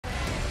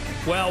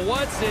Well,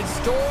 what's in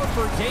store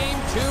for Game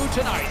 2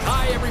 tonight?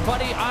 Hi,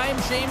 everybody. I'm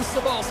James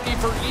Cebulski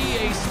for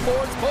EA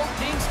Sports. Both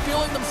teams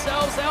feeling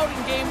themselves out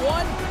in Game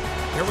 1.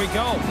 Here we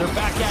go. They're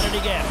back at it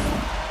again.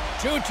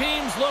 Two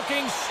teams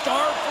looking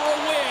starved for a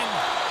win,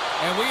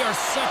 and we are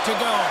set to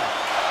go.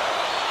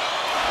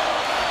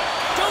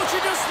 Don't you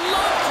just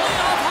love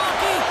playoff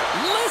hockey?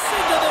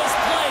 Listen to this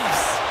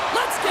place.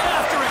 Let's get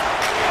after it.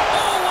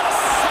 Oh, what a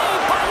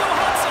save by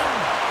Johansson.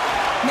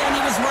 Man,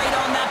 he was right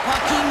on that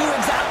puck. He knew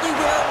exactly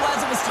where it was.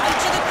 It was tight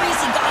to the crease.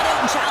 He got out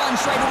and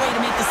challenged right away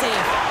to make the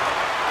save.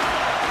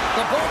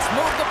 The Bolts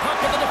move the puck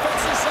to the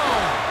defensive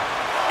zone.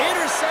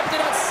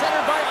 Intercepted at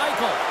center by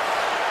Eichel.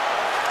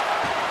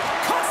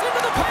 Cuts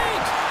into the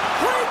paint.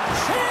 Great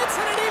chance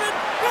and an even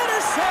better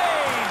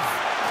save.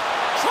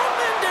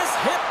 Tremendous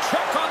hip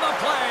check on the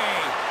play.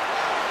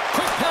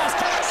 Quick pass.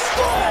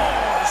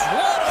 Scores.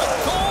 What a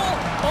goal.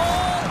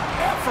 All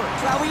effort.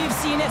 Well, we've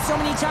seen it so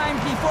many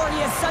times before.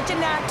 He has such a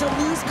knack to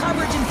lose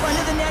coverage in front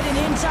of the net and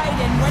inside.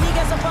 And when he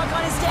gets a puck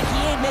on his stick,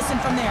 he ain't missing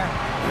from there.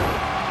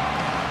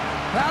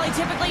 Well, he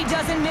typically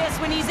doesn't miss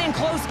when he's in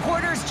close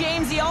quarters,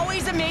 James. He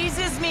always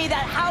amazes me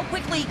that how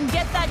quickly he can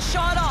get that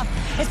shot off,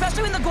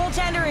 especially when the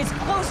goaltender is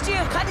close to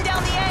you, cutting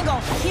down the angle.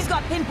 He's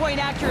got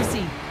pinpoint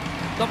accuracy.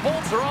 The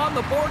Bolts are on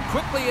the board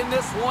quickly in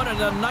this one, and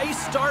a nice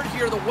start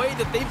here the way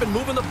that they've been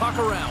moving the puck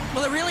around.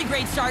 Well, a really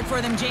great start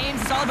for them,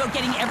 James. It's all about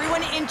getting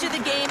everyone into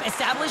the game,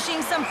 establishing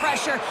some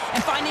pressure,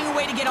 and finding a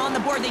way to get on the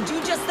board. They do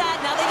just that.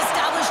 Now they've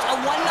established a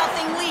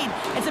 1-0 lead.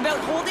 It's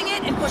about holding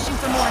it and pushing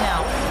for more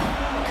now.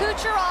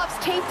 Kucherov's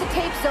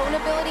tape-to-tape zone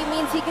ability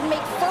means he can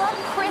make firm,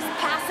 crisp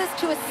passes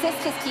to assist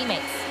his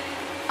teammates.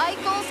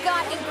 Eichel's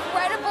got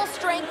incredible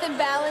strength and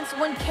balance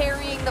when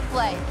carrying the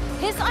play.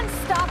 His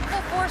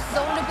unstoppable force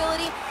zone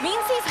ability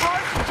means he's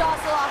hard to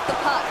jostle off the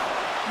puck.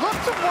 Look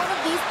to one of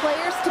these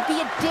players to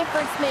be a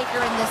difference maker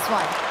in this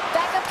one.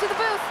 Back up to the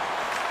booth.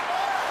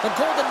 The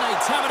Golden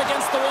Knights have it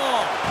against the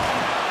wall.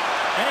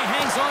 And he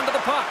hangs on to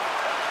the puck.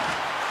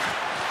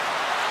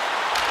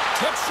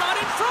 Tip shot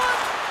in front.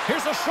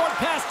 Here's a short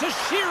pass to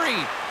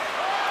Sheary.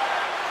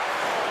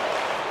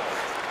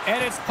 And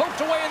it's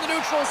poked away in the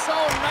neutral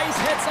zone. Nice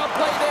heads-up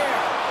play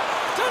there.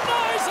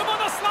 Denies him on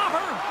the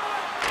slapper.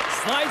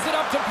 Slides it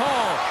up to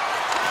Paul.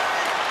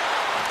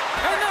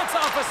 And that's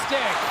off a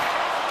stick.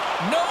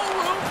 No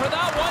room for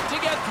that one to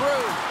get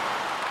through.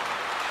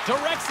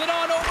 Directs it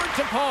on over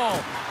to Paul.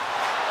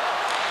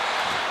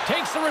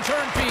 Takes the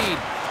return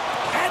feed.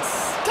 And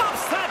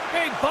stops that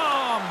big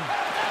bomb.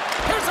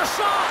 Here's a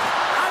shot.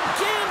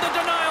 Again, the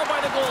denial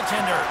by the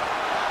goaltender.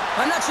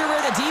 I'm not sure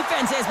where the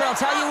defense is, but I'll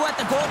tell you what,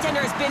 the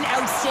goaltender has been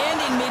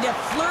outstanding. Made a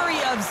flurry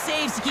of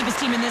saves to keep his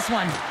team in this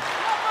one.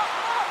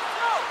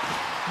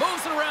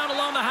 Moves it around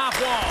along the half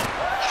wall.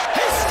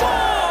 He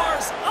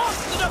scores! Off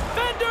the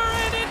defender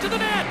and into the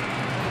net.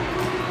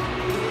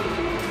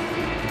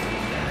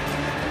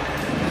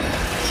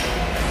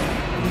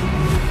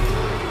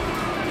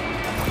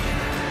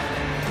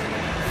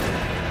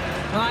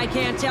 I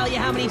can't tell you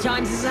how many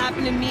times this has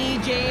happened to me,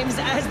 James.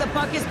 As the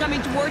puck is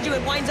coming towards you,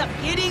 it winds up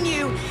hitting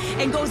you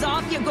and goes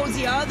off you, goes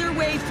the other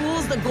way,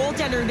 fools the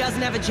goaltender who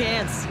doesn't have a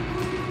chance.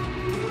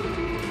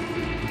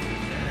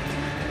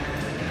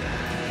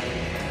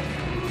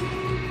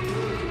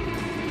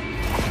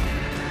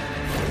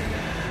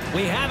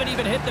 We haven't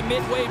even hit the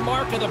midway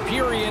mark of the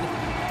period.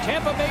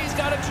 Tampa Bay's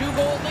got a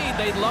 2-goal lead.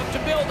 They'd love to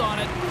build on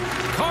it.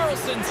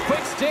 Carlson's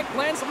quick stick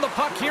lands on the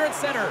puck here at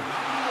center.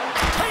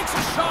 Takes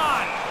a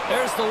shot.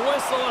 There's the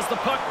whistle as the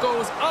puck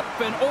goes up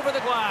and over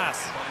the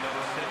glass.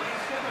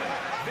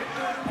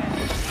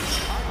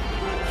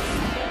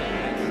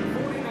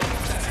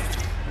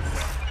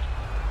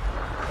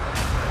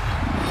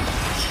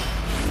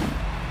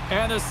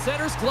 And the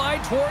centers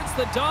glide towards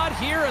the dot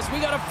here as we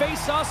got a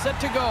face-off set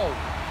to go.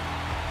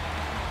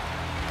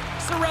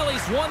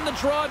 Cirelli's won the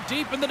draw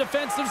deep in the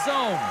defensive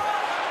zone.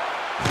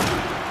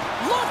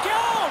 Look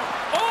out!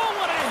 Oh,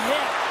 what a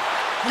hit!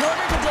 In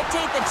order to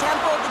dictate the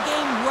tempo of the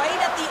game right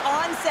at the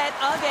onset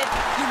of it,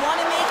 you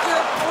want to make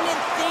your opponent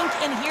think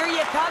and hear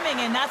you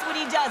coming, and that's what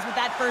he does with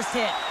that first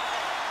hit.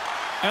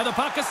 And the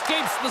puck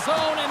escapes the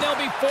zone, and they'll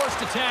be forced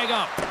to tag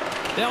up.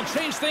 They'll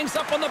change things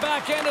up on the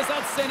back end as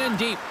that's sent in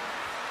deep.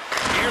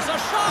 Here's a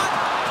shot!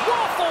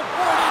 Waffle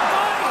boarded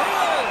by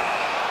Hill!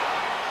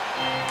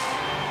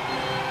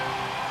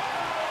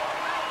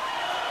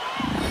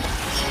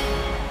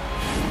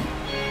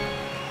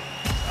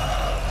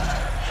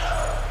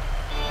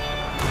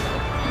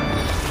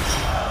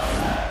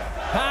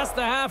 Past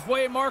the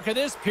halfway mark of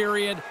this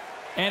period,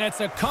 and it's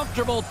a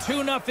comfortable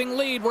 2-0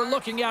 lead we're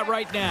looking at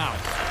right now.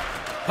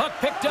 Puck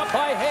picked up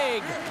by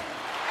Haig.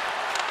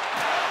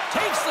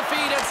 Takes the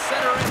feed at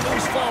center and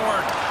moves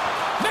forward.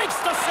 Makes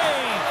the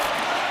save.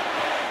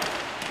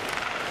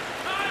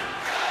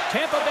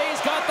 Tampa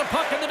Bay's got the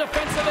puck in the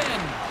defensive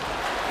end.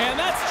 And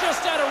that's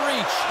just out of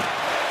reach.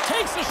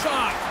 Takes a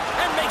shot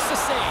and makes the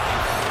save.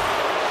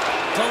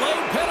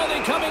 Delayed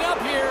penalty coming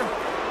up here.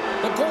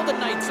 The Golden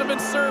Knights have been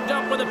served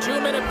up with a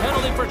 2-minute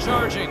penalty for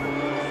charging.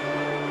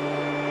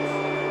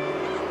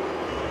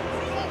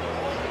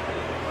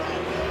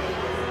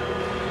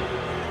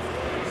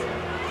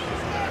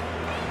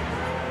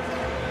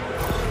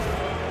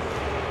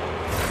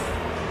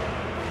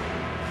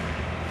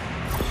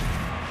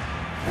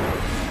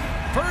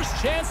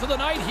 chance of the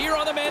night here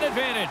on the man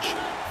advantage.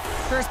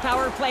 First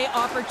power play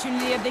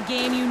opportunity of the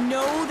game. You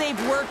know they've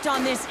worked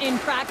on this in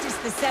practice,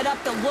 the setup,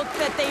 the look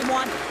that they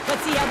want.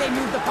 Let's see how they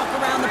move the puck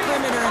around the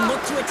perimeter and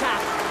look to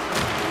attack.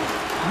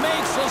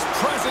 Makes his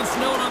presence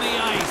known on the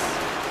ice.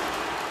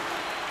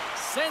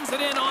 Sends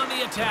it in on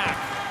the attack.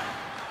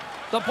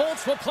 The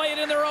Bolts will play it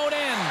in their own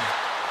end.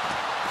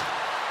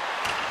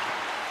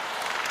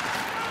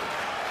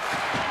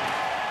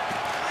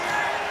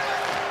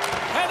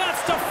 And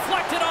that's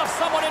deflected off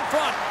someone in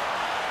front.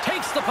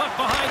 Takes the puck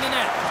behind the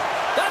net.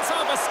 That's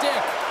off a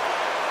stick.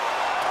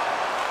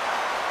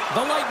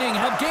 The Lightning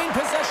have gained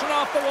possession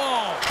off the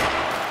wall.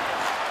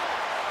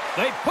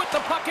 They put the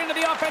puck into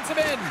the offensive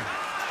end.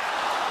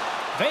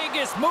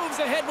 Vegas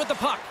moves ahead with the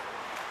puck.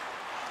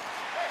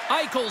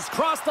 Eichel's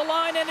crossed the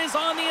line and is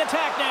on the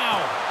attack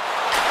now.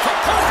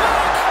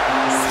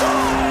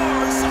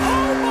 Scores!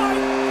 Oh my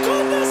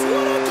goodness,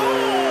 what a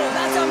goal!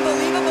 That's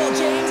unbelievable,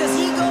 James, as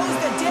he goes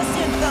the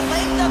distance, the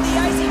length of the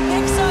ice. He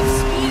picks up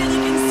speed, and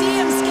you can see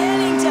him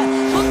scanning to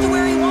look to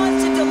where he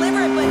wants to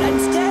deliver it, but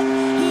instead,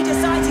 he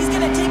decides he's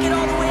going to take it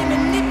all the way,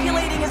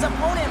 manipulating his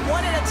opponent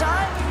one at a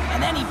time, and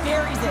then he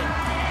buries it.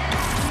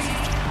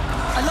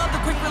 I love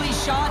the quick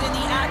release shot and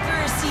the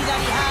accuracy that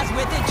he has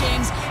with it,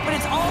 James, but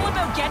it's all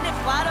about getting it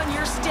flat on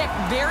your stick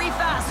very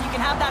fast so you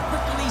can have that quick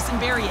release and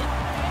bury it.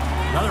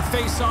 Another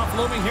face-off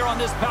looming here on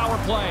this power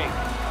play.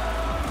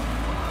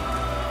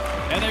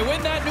 And they win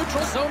that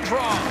neutral zone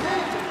draw.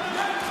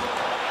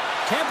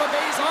 Tampa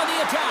Bay's on the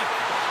attack.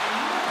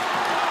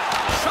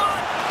 Shot!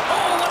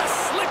 Oh, what a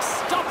slick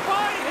stop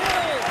by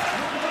Hill!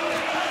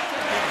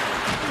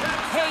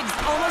 Hague's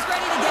almost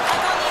ready to get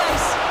back on the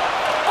ice.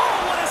 Oh,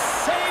 what a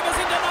save as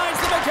he denies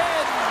them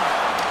again!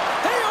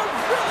 They are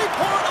really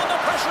pouring on the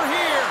pressure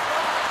here.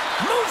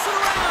 Moves it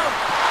around.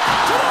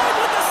 Denied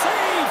with the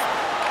save!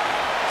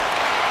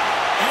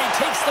 And he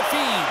takes the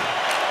feed.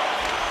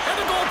 And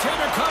the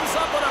goaltender comes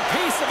up with a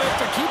piece of it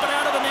to keep it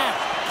out of the net.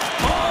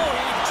 Oh,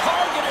 he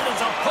targeted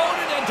his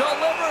opponent and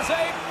delivers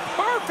a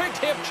perfect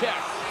hip check.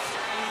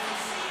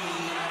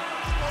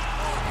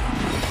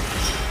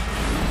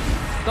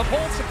 The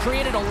Bolts have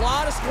created a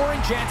lot of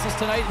scoring chances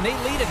tonight, and they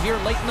lead it here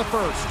late in the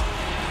first.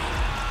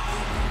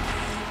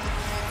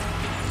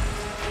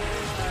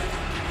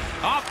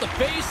 Off the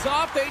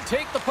face-off, they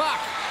take the puck.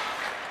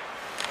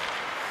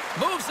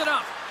 Moves it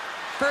up.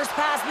 First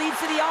pass leads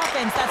to the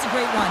offense. That's a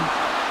great one.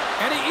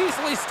 And he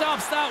easily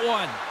stops that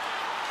one.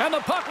 And the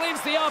puck leaves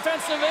the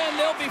offensive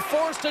end. They'll be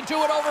forced to do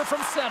it over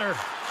from center.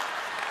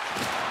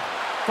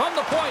 From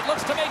the point,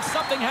 looks to make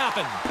something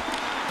happen.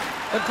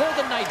 The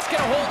Golden Knights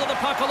get a hold of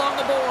the puck along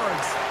the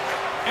boards.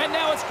 And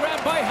now it's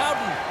grabbed by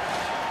Howden.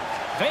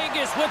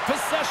 Vegas with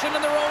possession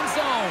in their own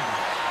zone.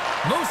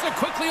 Moves it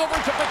quickly over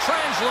to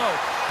Pietrangelo.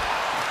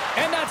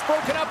 And that's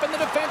broken up in the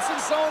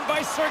defensive zone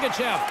by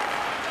Sergachev.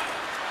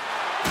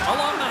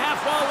 Along the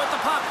half wall with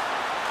the puck.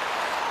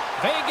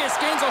 Vegas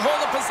gains a hold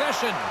of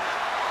possession.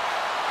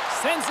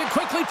 Sends it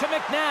quickly to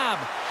McNabb.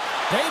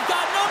 They've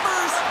got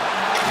numbers.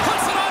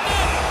 Puts it on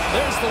net.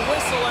 There's the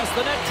whistle as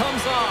the net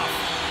comes off.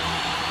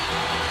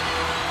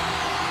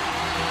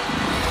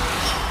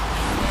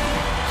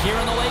 Here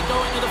in the late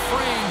going to the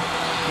frame,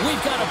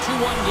 we've got a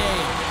 2-1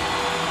 game.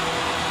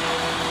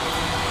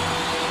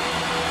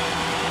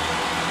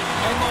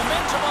 And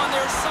momentum on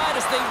their side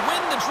as they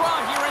win the draw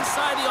here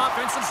inside the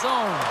offensive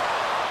zone.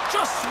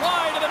 Just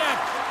wide of the net.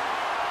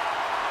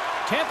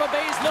 Tampa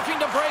Bay's looking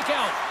to break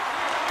out.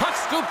 Puck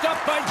scooped up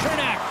by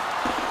Chernak.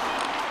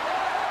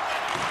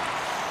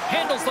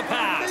 Handles the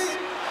pass.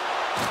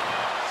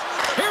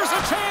 Here's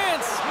a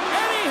chance.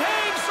 And he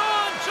hangs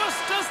on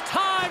just as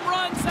time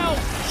runs out.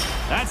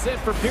 That's it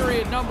for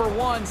period number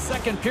 1.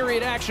 Second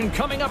period action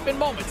coming up in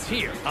moments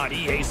here on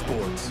EA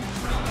Sports.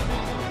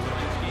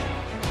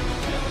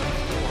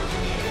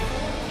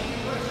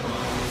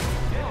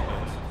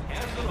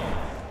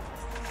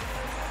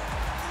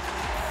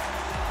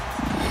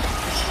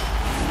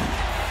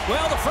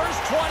 Well, the first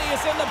 20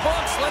 is in the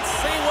books. Let's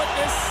see what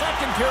this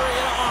second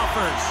period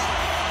offers.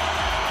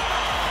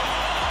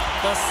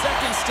 The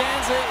second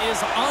stanza is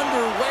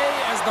underway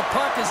as the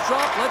puck is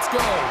dropped. Let's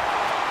go.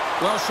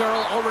 Well,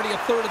 Cheryl, already a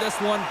third of this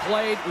one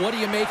played. What do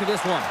you make of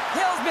this one?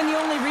 Hill's been the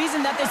only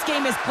reason that this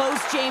game is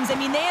close, James. I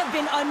mean, they have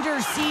been under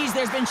siege.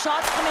 There's been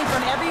shots coming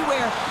from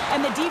everywhere,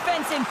 and the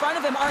defense in front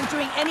of him aren't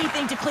doing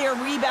anything to clear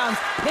rebounds.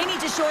 They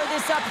need to shore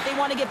this up if they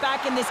want to get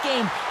back in this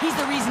game. He's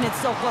the reason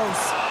it's so close.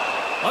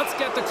 Let's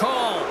get the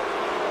call.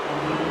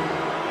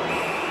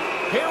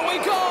 Here we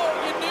go.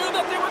 You knew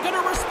that they were going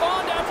to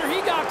respond after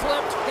he got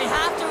clipped. They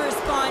have to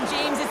respond,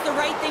 James. It's the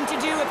right thing to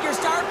do. If your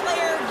star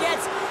player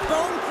gets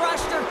bone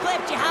crushed or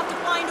clipped, you have to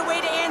find a way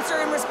to answer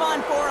and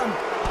respond for him.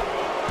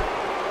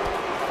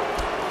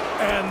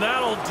 And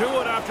that'll do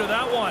it after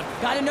that one.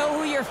 Got to know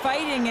who you're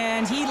fighting,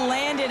 and he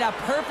landed a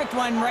perfect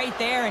one right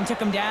there and took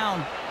him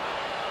down.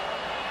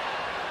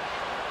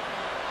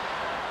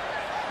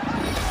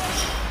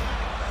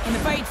 When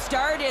the fight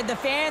started, the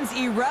fans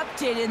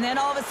erupted, and then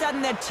all of a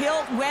sudden the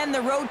tilt went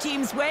the road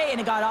team's way,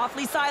 and it got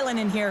awfully silent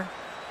in here.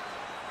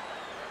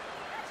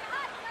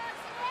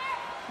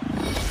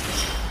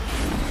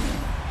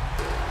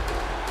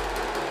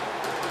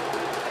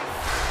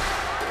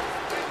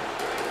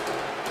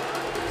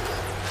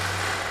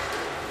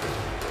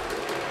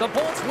 The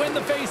Bolts win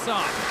the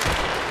faceoff.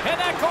 And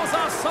that goes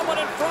off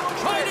someone in front,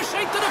 trying to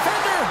shake the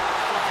defender.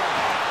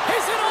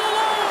 He's in all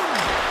alone.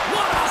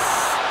 What a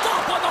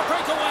stop on the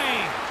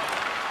breakaway.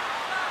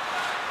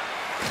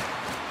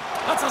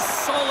 That's a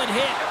solid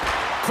hit.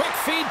 Quick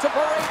feed to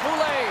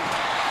Poulet.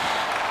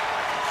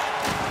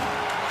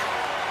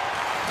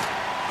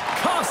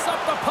 Coughs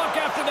up the puck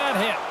after that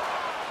hit.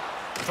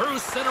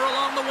 Through center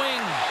along the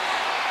wing.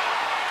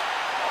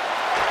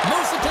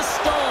 Moves it to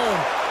Stone.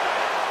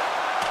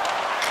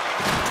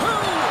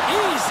 Too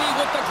easy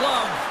with the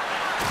glove.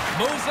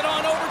 Moves it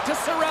on over to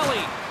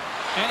Cirelli.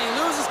 And he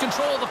loses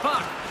control of the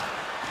puck.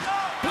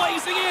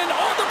 Blazing in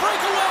on the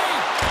breakaway.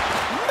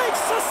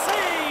 Makes a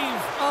save.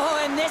 Oh,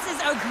 and this is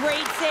a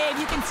great save.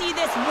 You can see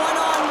this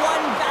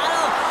one-on-one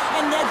battle.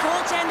 And the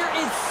goaltender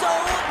is so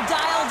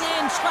dialed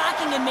in,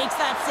 tracking, and makes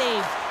that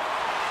save.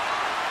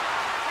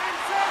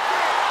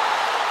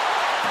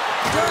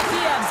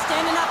 Dorofeev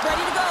standing up,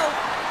 ready to go.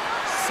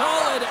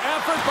 Solid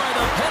effort by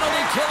the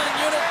penalty-killing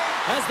unit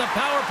as the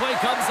power play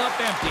comes up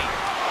empty.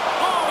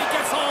 Oh, he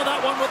gets all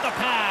that one with the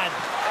pad.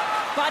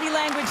 Body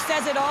language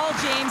says it all,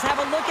 James. Have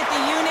a look at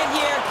the unit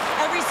here.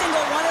 Every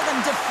single one of them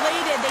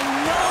deflated. They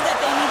know that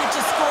they needed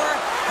to score,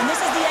 and this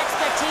is the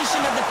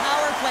expectation of the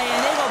power play,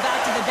 and they go back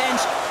to the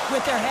bench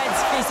with their heads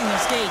facing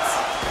their skates.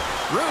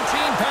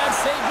 Routine pad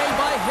save made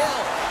by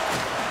Hill.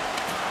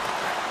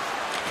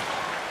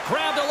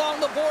 Grabbed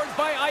along the boards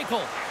by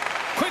Eichel.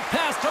 Quick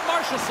pass to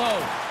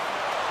Marchessault.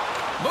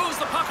 Moves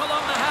the puck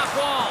along the half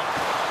wall.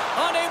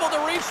 Unable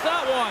to reach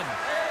that one.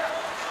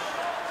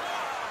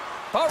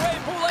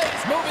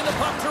 Poulet's moving the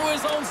puck through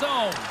his own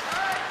zone.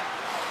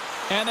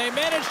 And they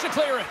manage to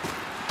clear it.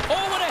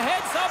 Oh, what a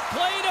heads-up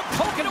play to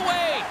poke it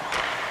away.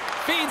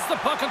 Feeds the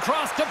puck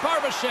across to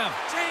Barbashev.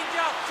 Change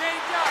up.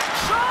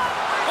 Shot!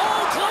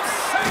 Oh, glove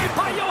saved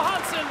by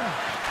Johansson.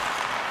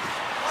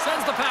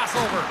 Sends the pass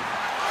over.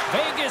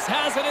 Vegas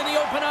has it in the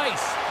open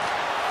ice.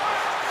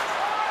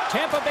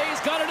 Tampa Bay's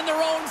got it in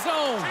their own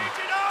zone.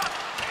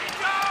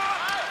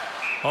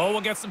 Oh,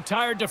 we'll get some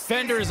tired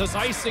defenders as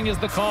icing is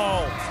the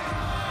call.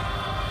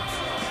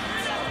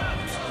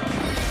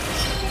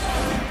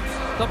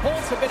 The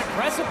Bolts have been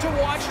impressive to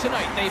watch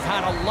tonight. They've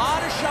had a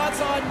lot of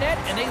shots on net,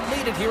 and they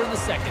lead it here in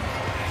the second.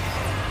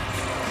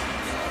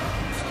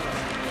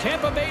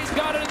 Tampa Bay's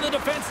got it in the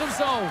defensive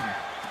zone.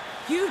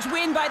 Huge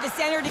win by the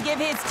center to give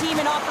his team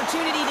an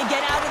opportunity to get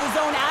out of the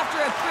zone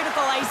after a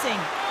critical icing.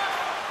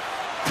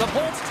 The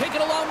Bolts take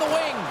it along the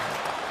wing.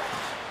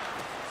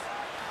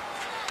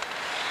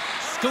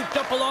 Scooped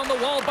up along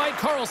the wall by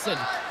Carlson.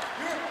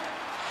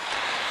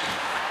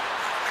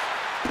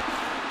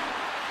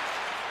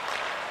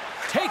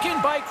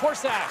 Taken by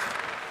Korsak.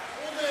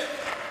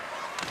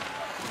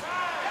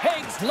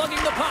 Higgs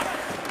lugging the puck.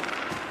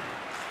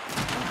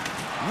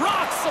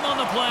 Rocks him on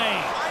the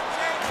play.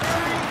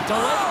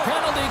 Delay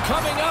penalty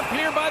coming up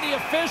here by the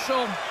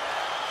official.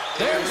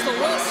 There's the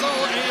whistle,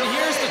 and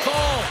here's the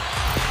call.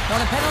 Well,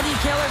 the penalty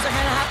killers are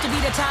going to have to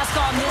beat a task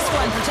on this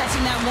one,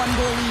 protecting that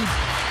one-goal lead.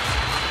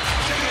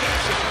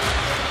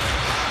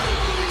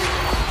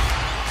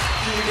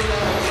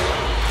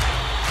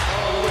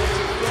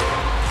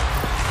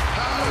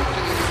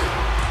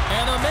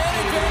 And the man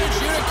advantage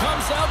unit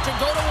comes out to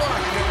go to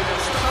work.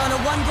 On a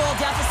one-goal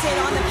deficit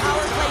on the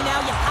power play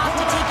now, you have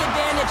to take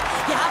advantage.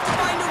 You have to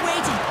find a way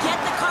to get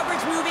the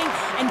coverage moving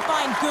and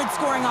find good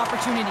scoring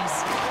opportunities.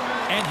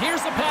 And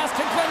here's the pass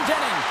to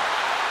Glendening.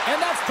 And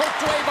that's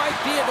poked away by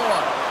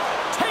Theodore.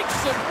 Takes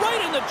it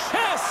right in the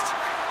chest.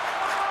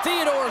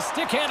 Theodore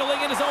stick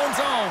handling in his own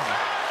zone.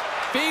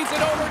 Feeds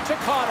it over to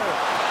Cotter.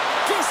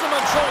 Gives him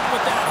a jolt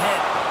with that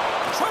hit.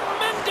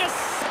 Tremendous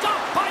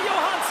stop by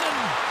Johansson.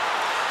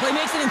 Well, he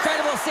makes an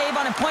incredible save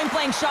on a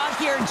point-blank shot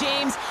here,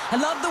 James. I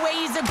love the way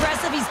he's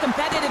aggressive, he's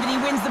competitive, and he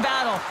wins the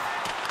battle.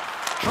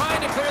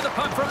 Trying to clear the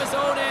puck from his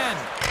own end.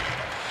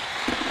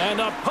 And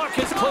the puck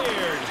is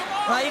cleared.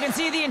 Well, you can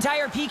see the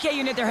entire PK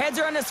unit. Their heads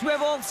are on a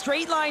swivel,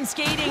 straight line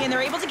skating, and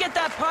they're able to get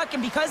that puck.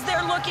 And because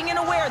they're looking and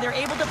aware, they're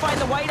able to find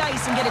the white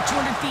ice and get it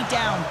 200 feet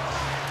down.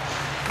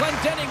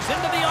 Glendening's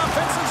into the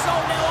offensive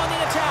zone now on the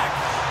attack.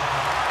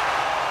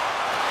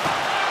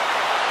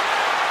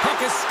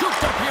 Puck is scooped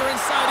up here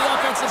inside the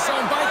offensive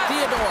zone by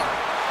Theodore.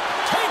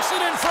 Takes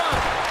it in front.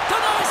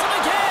 Denies him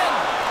again.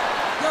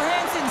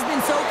 Johansson's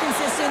been so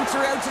consistent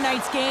throughout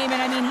tonight's game,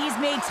 and I mean, he's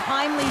made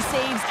timely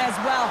saves as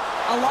well.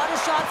 A lot of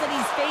shots that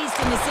he's faced,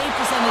 and his save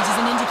percentage is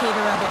an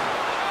indicator of it.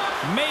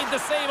 Made the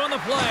save on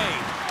the play.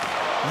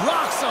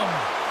 Rocks him.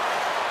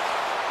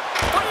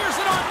 Fires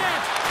it on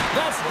net.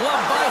 That's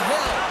gloved by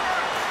Hill.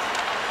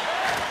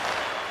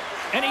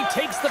 And he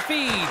takes the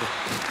feed.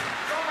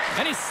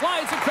 And he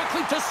slides it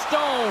quickly to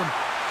Stone.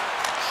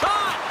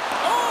 Shot!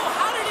 Oh,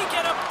 how did he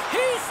get a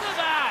piece of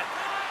that?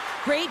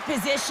 Great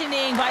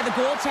positioning by the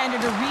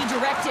goaltender to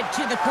redirect it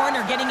to the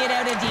corner, getting it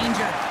out of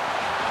danger.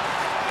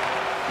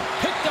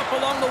 Picked up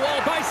along the wall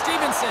by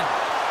Stevenson.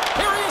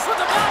 Here he is with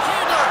the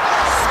backhander.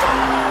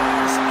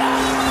 Scores!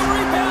 All over the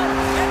rebound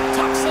and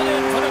tucks it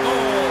in for the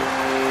goal.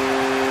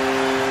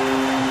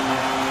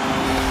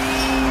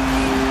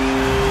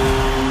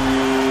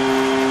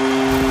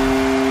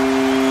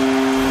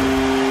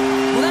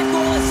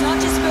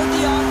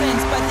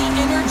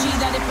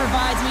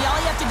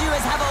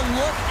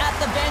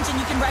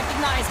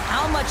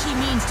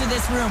 to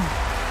this room.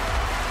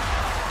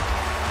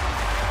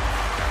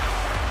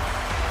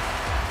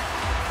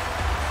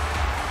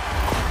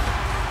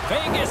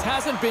 Vegas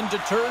hasn't been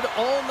deterred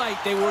all night.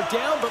 They were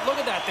down, but look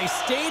at that. They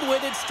stayed with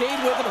it,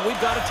 and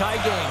we've got a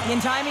tie game. And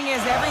timing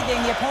is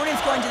everything. The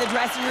opponent's going to the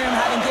dressing room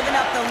having given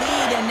up the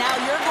lead, and now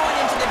you're going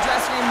into the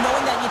dressing room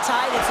knowing that you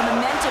tied it, so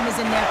momentum is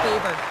in their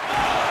favor.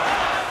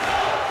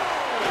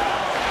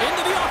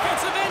 Into the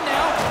offensive end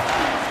now.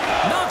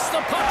 Knocks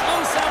the puck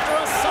loose after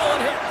a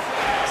solid hit.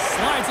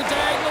 Slides it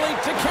diagonally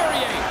to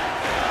Carrier.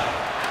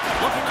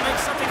 Looking to make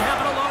something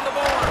happen along the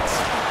boards.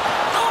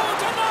 Oh,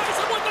 denies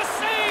him with the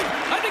save.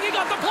 I think he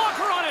got the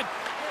blocker on it.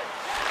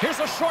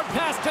 Here's a short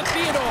pass to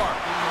Theodore.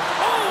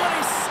 Oh, and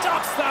he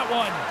stops that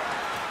one.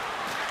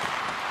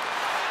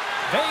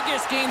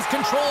 Vegas gains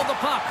control of the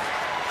puck.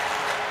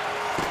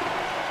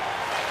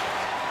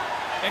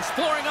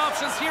 Exploring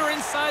options here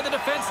inside the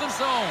defensive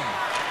zone.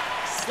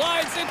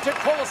 Slides into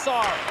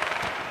Kolesar.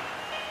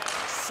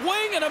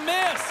 Swing and a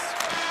miss.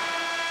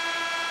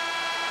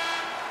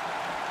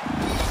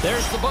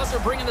 There's the buzzer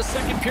bringing the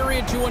second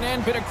period to an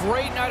end. Been a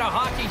great night of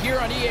hockey here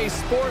on EA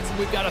Sports, and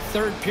we've got a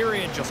third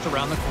period just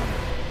around the corner.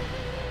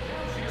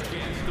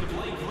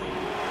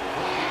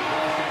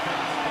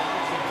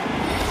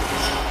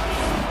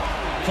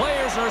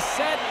 Players are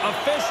set,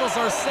 officials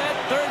are set,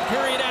 third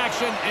period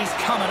action is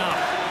coming up.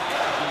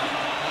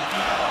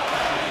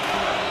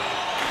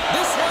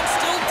 This one's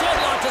still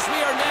deadlocked as we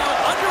are now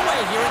underway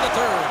here in the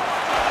third.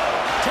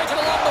 Taken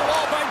along the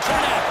wall by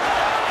Chernak.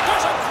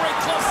 There's a great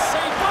close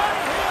save by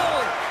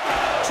Hill.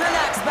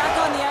 Chernak's back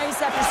on the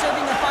ice after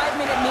serving a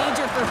 5-minute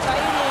major for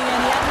fighting, and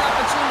he had an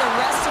opportunity to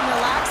rest and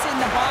relax in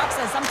the box,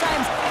 as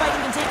sometimes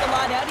fighting can take a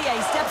lot out of you.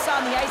 He steps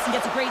on the ice and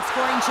gets a great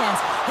scoring chance.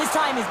 His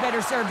time is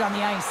better served on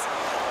the ice.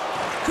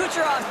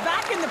 Kucherov's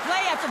back in the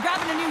play after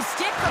grabbing a new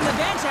stick from the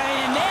bench,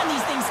 and man,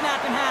 these things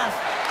snap in half.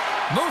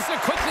 Moves it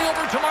quickly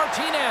over to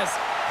Martinez.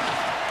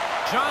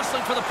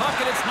 Jostling for the puck,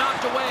 and it's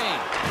knocked away.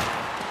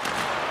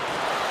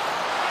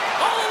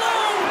 All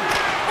alone!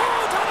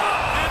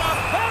 And a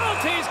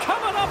penalty's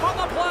coming up on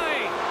the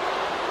play.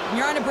 When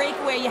you're on a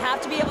breakaway, you have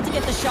to be able to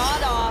get the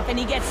shot off, and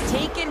he gets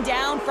taken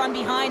down from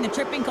behind. The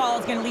tripping call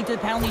is going to lead to the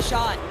penalty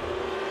shot.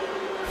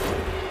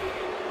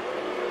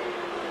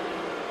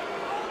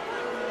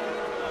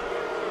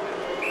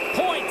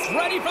 Points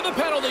ready for the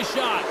penalty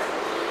shot.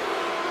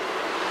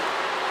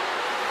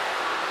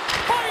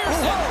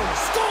 Fires it,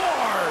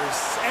 scores!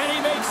 And he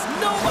makes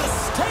no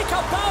mistake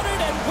about it,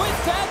 and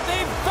with that,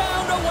 they've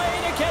found a way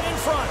to get in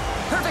front.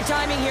 Perfect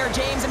timing here,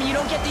 James. I mean, you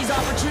don't get these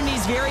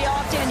opportunities very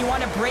often, and you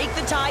want to break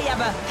the tie. You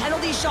have a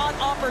penalty shot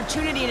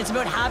opportunity, and it's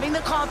about having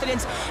the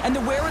confidence and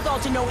the wherewithal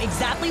to know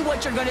exactly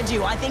what you're going to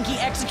do. I think he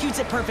executes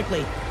it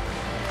perfectly.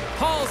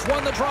 Hall's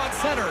won the draw at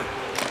center.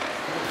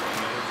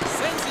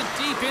 Sends it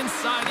deep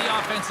inside the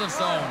offensive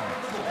zone.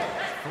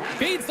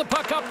 Feeds the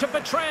puck up to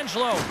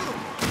Pietrangelo.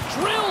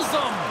 Drills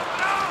him.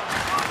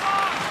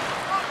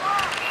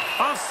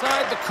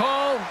 Offside the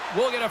call.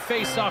 We'll get a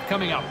face-off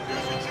coming up.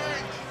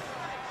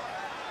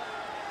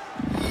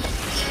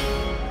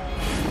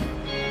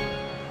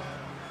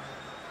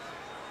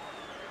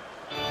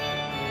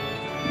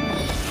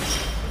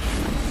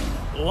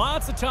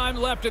 Lots of time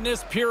left in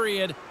this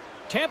period.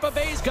 Tampa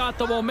Bay's got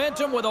the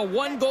momentum with a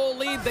 1-goal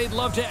lead. They'd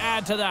love to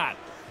add to that.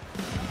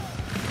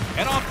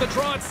 And off the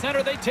draw at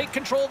center, they take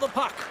control of the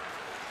puck.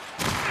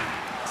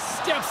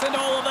 Steps into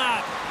all of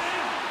that.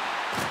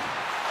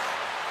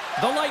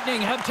 The Lightning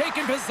have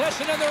taken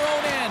possession in their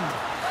own end.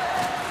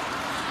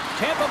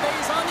 Tampa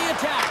Bay's on the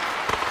attack.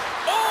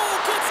 Oh,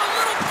 gets a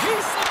little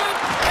piece of it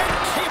and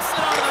keeps it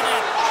out of the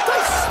net.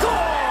 They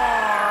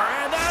score!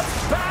 And that's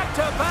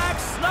back-to-back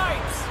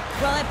snipes.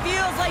 Well, it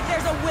feels like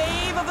there's a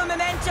wave of a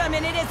momentum,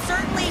 and it has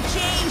certainly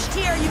changed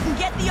here. You can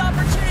get the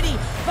opportunity,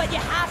 but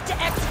you have to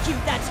execute.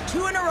 That's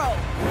 2 in a row.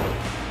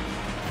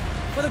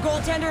 Well, the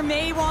goaltender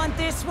may want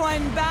this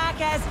one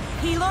back as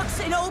he looks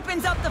and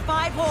opens up the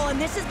 5-hole, and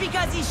this is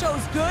because he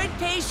shows good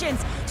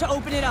patience to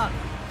open it up.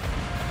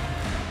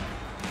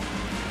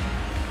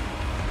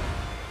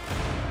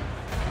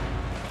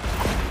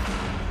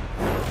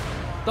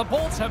 The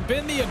Bolts have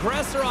been the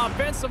aggressor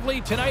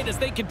offensively tonight as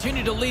they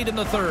continue to lead in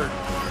the third.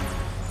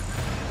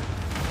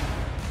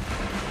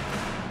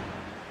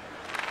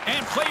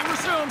 And play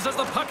resumes as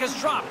the puck is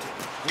dropped.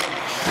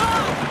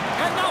 Shot!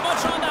 And not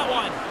much on that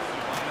one.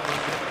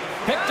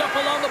 Picked up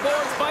along the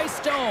boards by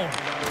Stone.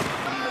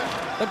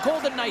 The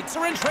Golden Knights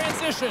are in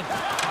transition.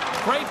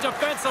 Great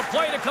defensive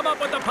play to come up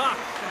with the puck.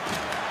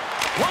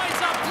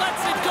 Lines up,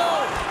 lets it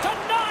go.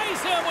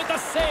 Denies him with the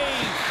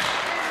save.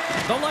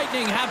 The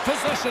Lightning have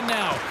possession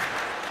now.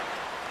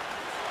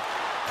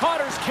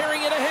 Potter's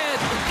carrying it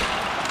ahead.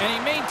 And he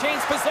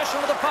maintains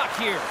possession of the puck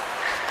here.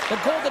 The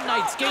Golden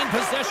Knights gain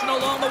possession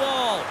along the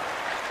wall.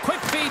 Quick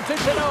feed to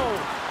Janot.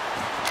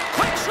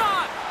 Quick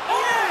shot!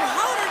 Oh,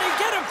 how did he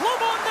get a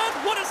glove on that?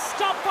 What a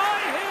stop by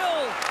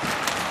Hill!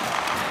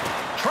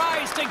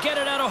 Tries to get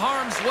it out of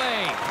harm's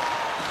way.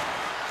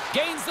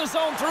 Gains the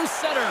zone through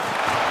center.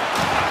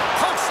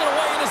 Pokes it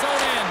away in his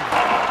own end.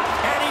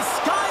 And he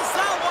skies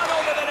that one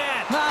over the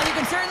net. Well, you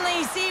can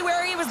certainly see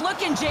where he was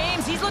looking,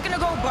 James. He's looking to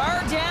go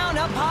bar down,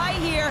 up high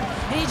here.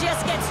 And he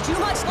just gets too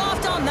much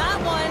loft on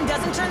that one.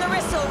 Doesn't turn the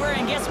wrist over,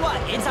 and guess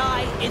what? It's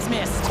high, it's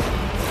missed.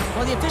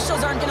 Well, the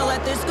officials aren't going to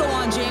let this go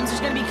on, James.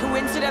 There's going to be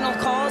coincidental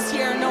calls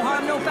here. No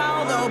harm, no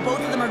foul, though. Both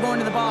of them are going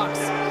to the box.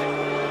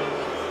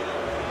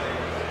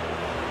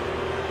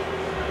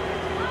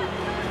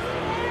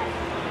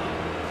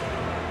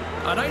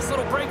 A nice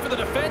little break for the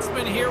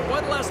defenseman here.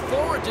 One less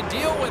forward to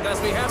deal with as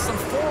we have some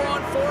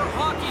 4-on-4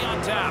 hockey on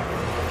tap.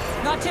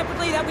 Not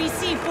typically that we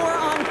see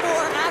 4-on-4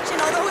 action,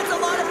 although it's a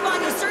lot of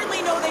fun. You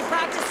certainly know they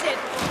practice it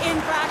in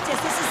practice.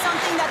 This is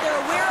something that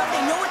they're aware of.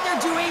 They know what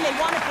they're doing. They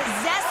want to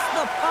possess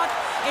the puck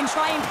and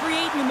try and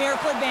create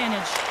numerical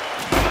advantage.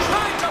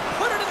 Trying to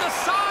put it in the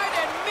side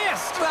and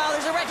missed. Well,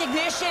 there's a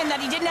recognition that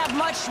he didn't have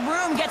much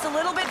room. Gets a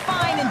little bit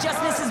fine and just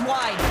misses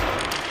wide.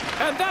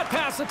 And that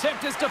pass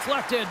attempt is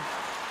deflected.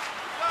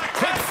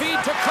 Quick feed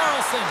to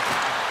Carlson.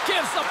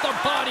 Gives up the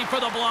body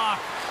for the block.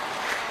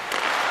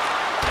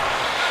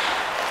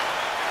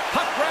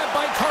 Puck grab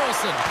by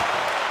Carlson.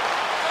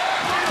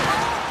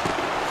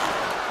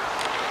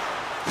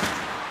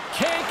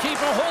 Can't keep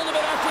a hold of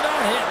it after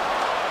that hit.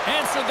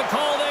 Answered the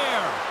call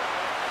there.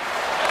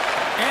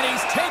 And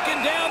he's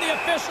taken down. The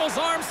official's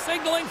arm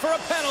signaling for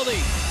a penalty.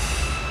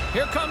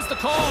 Here comes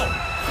the call.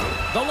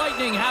 The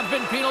Lightning have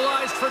been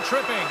penalized for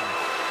tripping.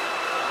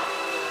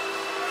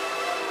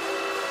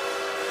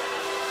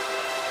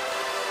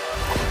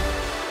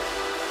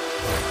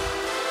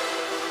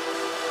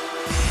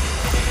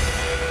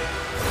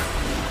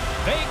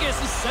 Vegas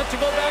is set to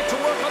go back to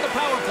work on the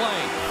power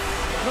play.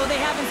 Well,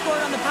 they haven't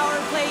scored on the power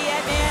play yet,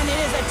 man. It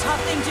is a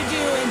tough thing to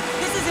do, and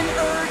this is an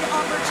earned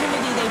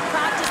opportunity. They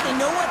practice, they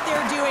know what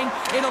they're doing.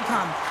 It'll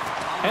come.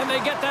 And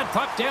they get that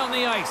puck down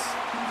the ice.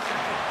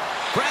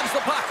 Grabs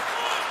the puck.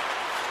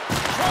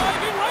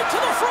 Driving right to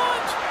the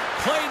front.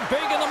 Played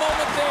big in the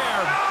moment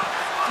there.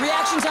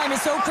 Reaction time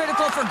is so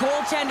critical for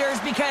goaltenders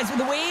because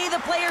the way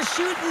the players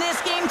shoot in this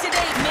game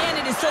today,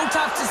 man, it is so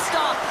tough to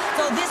stop.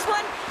 So this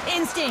one,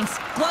 instincts.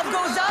 Glove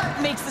goes up,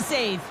 makes the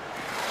save.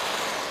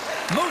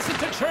 Moves it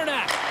to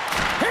Chernak.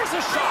 Here's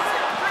a shot.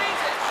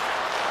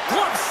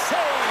 Glove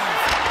save.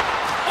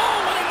 Oh,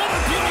 what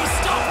another beauty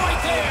stop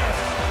right there.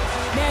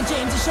 Man,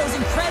 James, it shows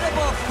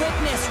incredible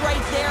quickness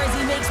right there as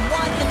he makes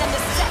one and then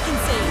the second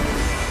save.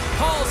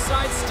 Paul's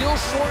side still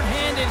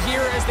short-handed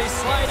here as they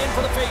slide in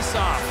for the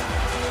face-off.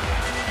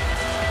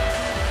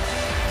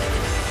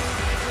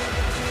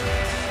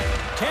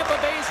 Tampa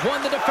Bay's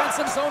won the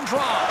defensive zone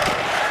draw.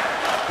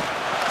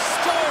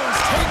 Stone's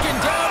taken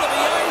down to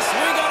the ice.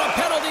 We got a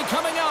penalty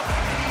coming up.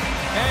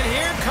 And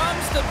here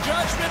comes the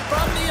judgment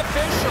from the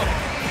official.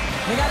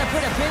 They got to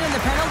put a pin in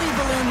the penalty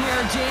balloon here,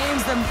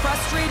 James. The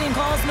frustrating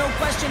calls, no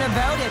question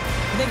about it.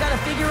 They got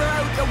to figure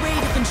out a way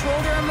to control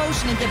their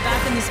emotion and get back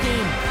in this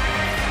game.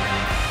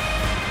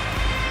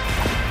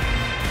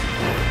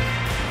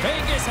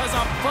 Vegas has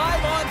a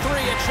 5-on-3,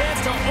 a chance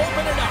to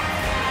open it up.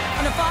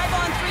 On a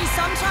 5-on-3,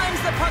 sometimes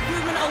the puck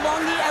movement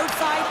along the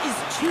outside is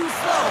too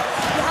slow.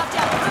 You have to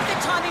have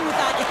perfect timing with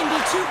that. It can be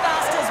too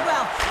fast as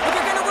well. If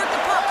you're going to work the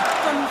puck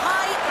from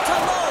high to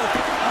low,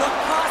 look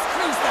cross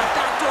crease. That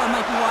back door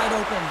might be wide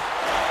open.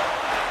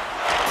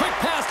 Quick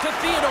pass to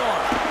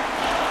Theodore.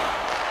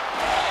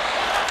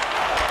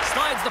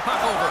 Slides the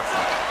puck over.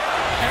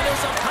 And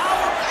there's a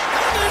power.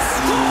 And they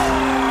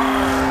score!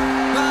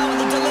 Wow,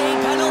 with a delayed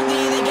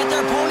penalty, they get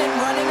their opponent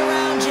running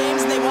around,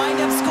 James, and they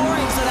wind up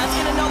scoring. So that's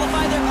going to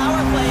nullify their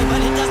power play,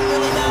 but it doesn't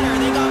really matter.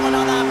 They got one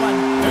on that one.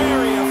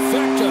 Very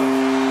effective.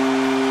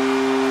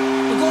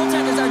 The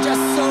goaltenders are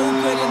just so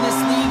good in this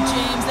league,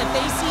 James. If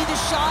they see the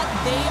shot,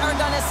 they are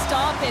going to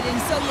stop it. And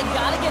so you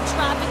got to get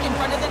traffic in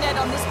front of the net.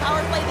 On this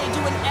power play, they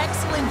do an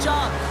excellent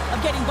job of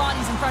getting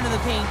bodies in front of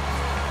the paint.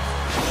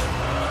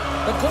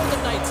 The Golden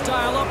Knights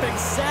dial up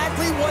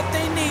exactly what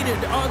they needed.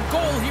 A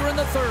goal here in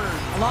the third.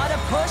 A lot of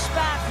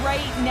pushback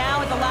right now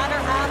at the latter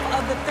half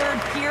of the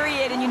third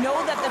period, and you know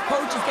that the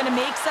coach is going to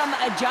make some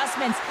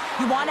adjustments.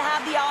 You want to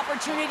have the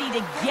opportunity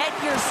to get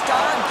your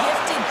star,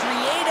 gifted,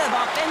 creative,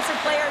 offensive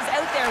players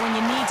out there when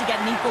you need to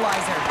get an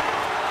equalizer.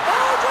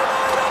 Oh,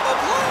 denied on the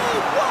play!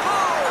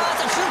 Wow!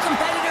 That's a true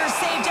competitor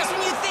save. Just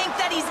when you think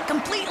that he's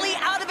completely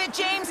out of it,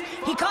 James,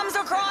 he comes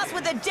across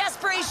with a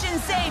desperation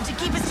save to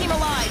keep his team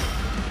alive.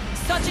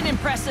 Such an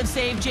impressive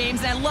save,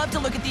 James, and I love to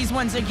look at these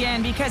ones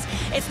again because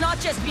it's not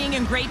just being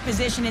in great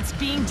position, it's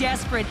being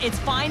desperate. It's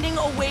finding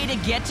a way to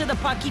get to the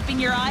puck, keeping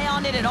your eye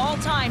on it at all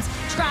times,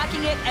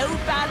 tracking it,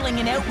 out-battling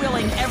and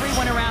out-willing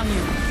everyone around you.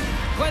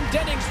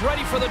 Glendening's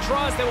ready for the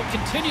draws. They will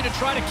continue to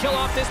try to kill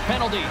off this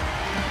penalty.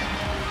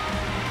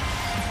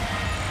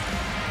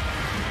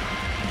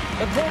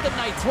 The Golden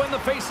Knights win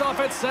the face-off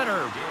at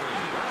center.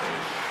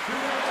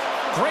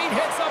 Great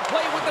heads-up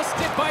play with the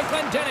stick by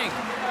Glendening.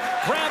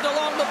 Grabbed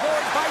along the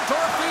board by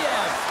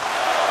Dorofeev.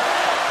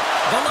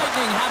 The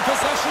Lightning have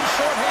possession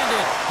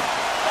shorthanded.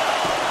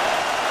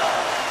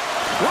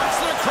 Works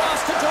it across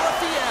to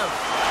Dorofeev.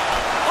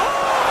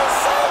 Oh, he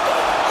saved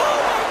it! Oh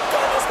my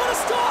goodness, what a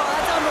stop! Oh,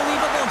 that's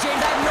unbelievable,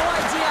 James. I have no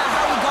idea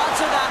how he got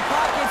to that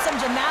puck. It's some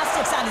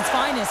gymnastics at its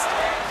finest.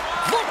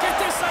 Look at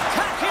this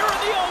attack here in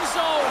the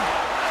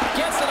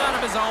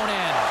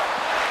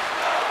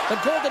The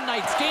Golden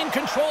Knights gain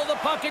control of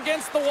the puck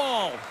against the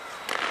wall.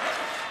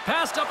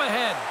 Passed up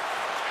ahead.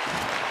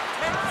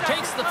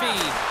 Takes the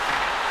feed.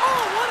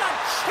 Oh, what a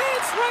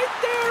chance right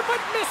there, but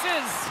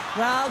misses.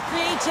 Well,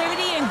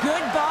 creativity and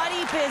good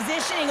body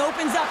positioning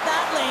opens up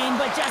that lane,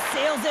 but just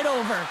sails it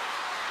over.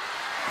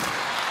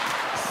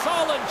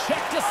 Solid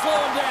check to slow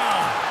him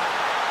down.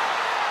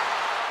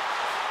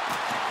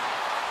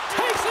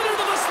 Takes it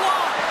into the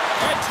slot.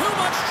 And too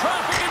much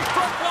traffic in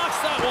front blocks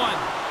that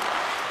one.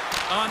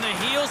 On the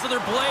heels of their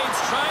blades,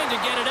 trying to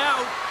get it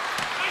out.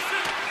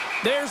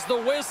 There's the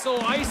whistle,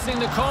 icing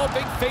the call.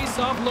 Big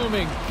face-off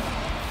looming.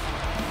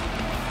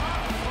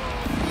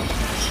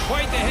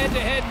 Quite the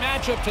head-to-head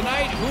matchup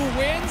tonight. Who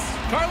wins?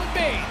 Carlin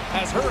Bain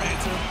has her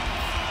answer.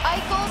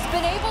 Eichel's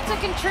been able to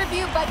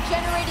contribute by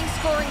generating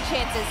scoring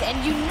chances, and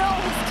you know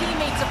his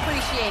teammates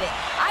appreciate it.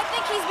 I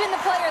think he's been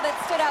the player that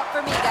stood out for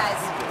me, guys.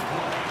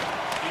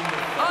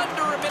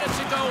 Under a minute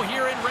to go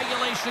here in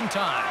regulation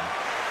time.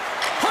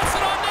 Puts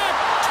it on net,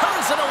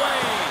 turns it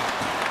away.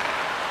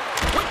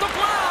 With the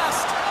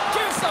blast,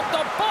 gives up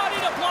the body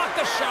to block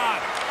the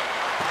shot.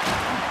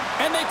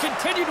 And they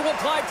continue to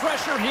apply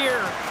pressure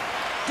here.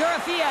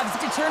 Dorofiev's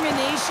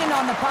determination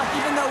on the puck,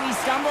 even though he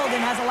stumbled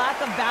and has a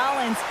lack of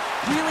balance,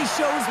 really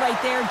shows right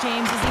there,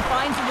 James, as he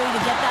finds a way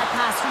to get that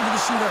pass through to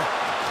the shooter.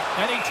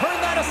 And he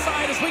turned that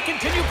aside as we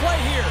continue play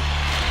here.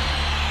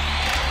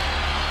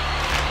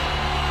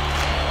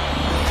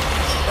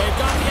 They've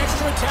got the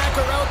extra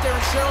attacker out there,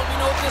 and Cheryl, we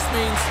know what this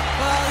means.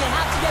 Well, you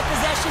have to get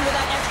possession with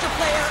that extra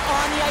player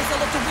on the ice.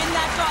 They'll look to win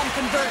that draw and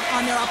convert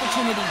on their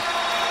opportunity.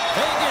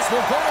 Vegas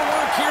will go to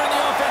work here in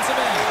the offensive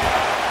end.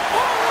 Oh,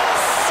 what a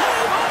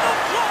save on the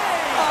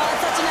play! Oh,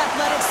 such an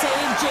athletic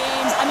save,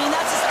 James. I mean,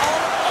 that's just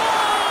all...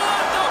 Oh,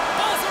 at the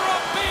buzzer,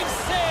 a big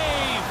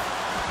save!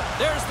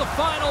 There's the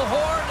final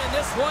horn, and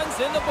this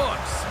one's in the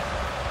books.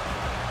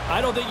 I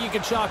don't think you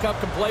can chalk up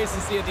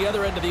complacency at the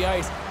other end of the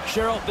ice.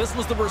 Cheryl, this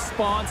was the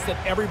response that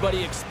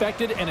everybody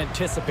expected and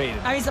anticipated.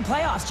 I mean, it's the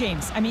playoffs,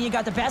 James. I mean, you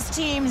got the best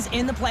teams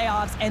in the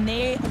playoffs, and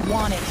they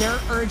want it. They're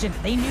urgent.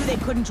 They knew they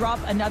couldn't drop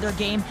another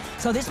game.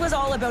 So this was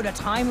all about a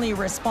timely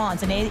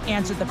response, and they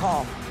answered the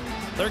call.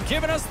 They're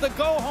giving us the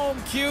go-home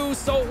cue,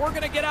 so we're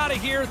going to get out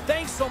of here.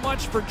 Thanks so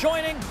much for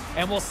joining,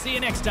 and we'll see you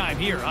next time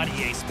here on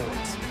EA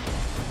Sports.